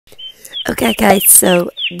Okay, guys,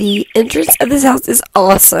 so the entrance of this house is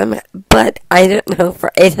awesome, but I don't know,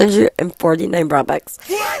 for 849 Robux.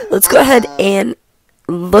 Let's go ahead and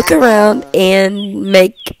look around and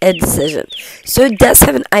make a decision. So it does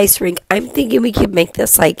have an ice rink. I'm thinking we could make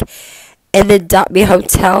this like an Adoptme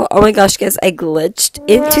hotel. Oh my gosh, guys, I glitched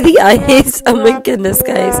into the ice. Oh my goodness,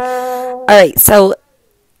 guys. Alright, so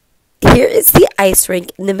here is the ice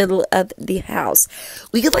rink in the middle of the house.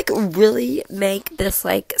 We could like really make this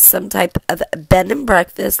like some type of bed and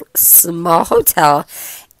breakfast, small hotel,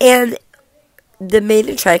 and the main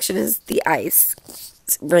attraction is the ice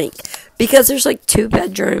rink because there's like 2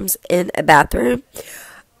 bedrooms and a bathroom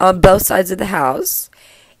on both sides of the house,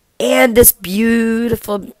 and this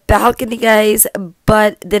beautiful balcony, guys.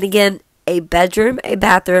 But then again, a bedroom, a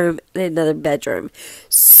bathroom, and another bedroom.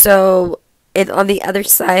 So, and on the other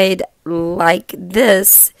side, like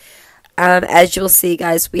this, as you'll see,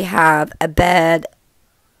 guys, we have a bed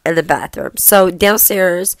and a bathroom. So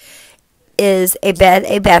downstairs is a bed,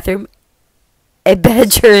 a bathroom, a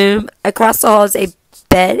bedroom. Across the hall is a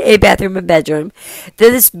bed, a bathroom, a bedroom.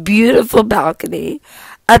 Then this beautiful balcony.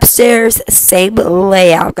 Upstairs, same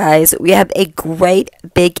layout, guys. We have a great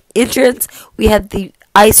big entrance. We have the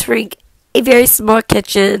ice rink, a very small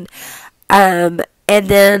kitchen, and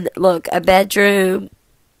then, look, a bedroom,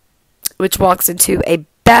 which walks into a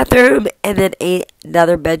bathroom, and then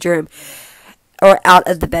another bedroom, or out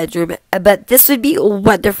of the bedroom. But this would be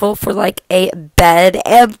wonderful for, like, a bed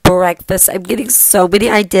and breakfast. I'm getting so many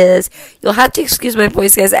ideas. You'll have to excuse my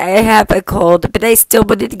voice, guys. I have a cold, but I still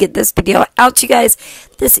wanted to get this video out to you guys.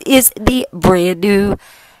 This is the brand new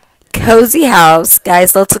cozy house.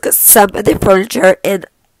 Guys, let's look at some of the furniture and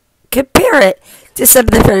compare it to some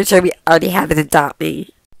of the furniture we already have in Adoptme.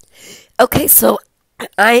 Okay, so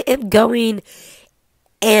I am going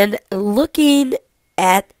and looking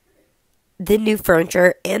at the new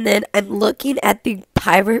furniture, and then I'm looking at the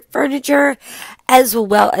pirate furniture as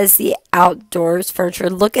well as the outdoors furniture.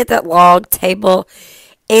 Look at that log table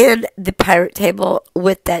and the pirate table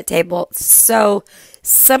with that table. So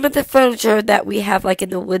some of the furniture that we have like in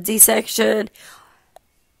the woodsy section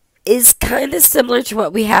is kind of similar to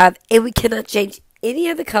what we have, and we cannot change any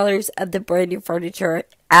of the colors of the brand new furniture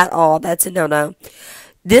at all. That's a no-no.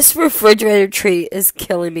 This refrigerator tree is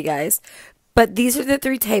killing me, guys. But these are the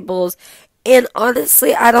 3 tables, and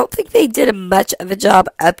honestly, I don't think they did much of a job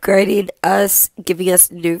upgrading us, giving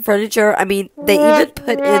us new furniture. I mean, they even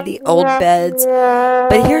put in the old beds.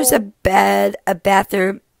 But here's a bed, a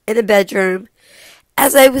bathroom, and a bedroom,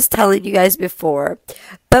 as I was telling you guys before.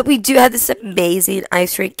 But we do have this amazing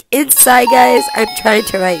ice rink inside, guys. I'm trying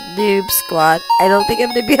to write NoobSquad. I don't think I'm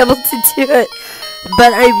going to be able to do it.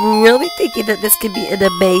 But I'm really thinking that this could be an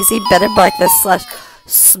amazing bed and breakfast slash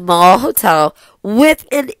small hotel with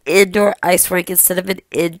an indoor ice rink instead of an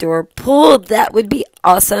indoor pool. That would be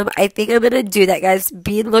awesome. I think I'm going to do that, guys.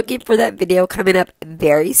 Be looking for that video coming up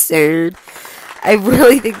very soon. I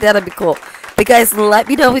really think that'll be cool. But guys, let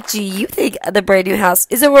me know what you think of the brand new house.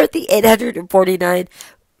 Is it worth the 849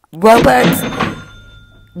 Robux?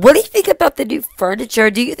 What do you think about the new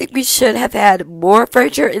furniture? Do you think we should have had more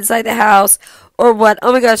furniture inside the house? Or what?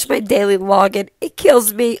 Oh my gosh, my daily login, it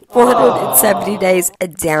kills me. 470 days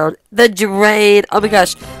down the drain. Oh my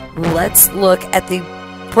gosh. Let's look at the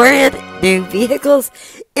brand new vehicles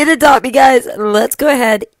in Adoptme, guys. Let's go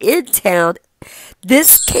ahead in town.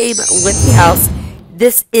 This came with the house.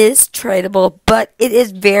 This is tradable, but it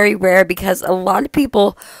is very rare because a lot of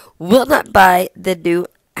people will not buy the new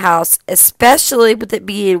house, especially with it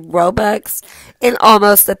being Robux and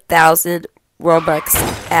almost 1,000 Robux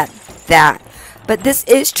at that. But this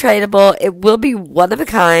is tradable. It will be one of a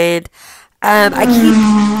kind. I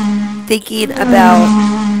keep thinking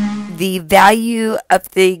about the value of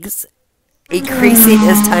things increasing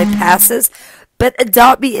as time passes. But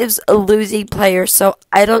Adoptme is a losing player, so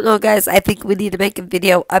I don't know, guys. I think we need to make a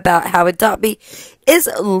video about how Adoptme is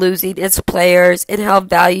losing its players and how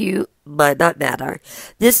value might not matter.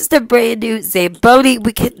 This is the brand new Zamboni.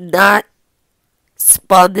 We cannot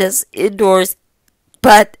spawn this indoors,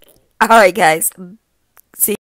 but alright, guys. See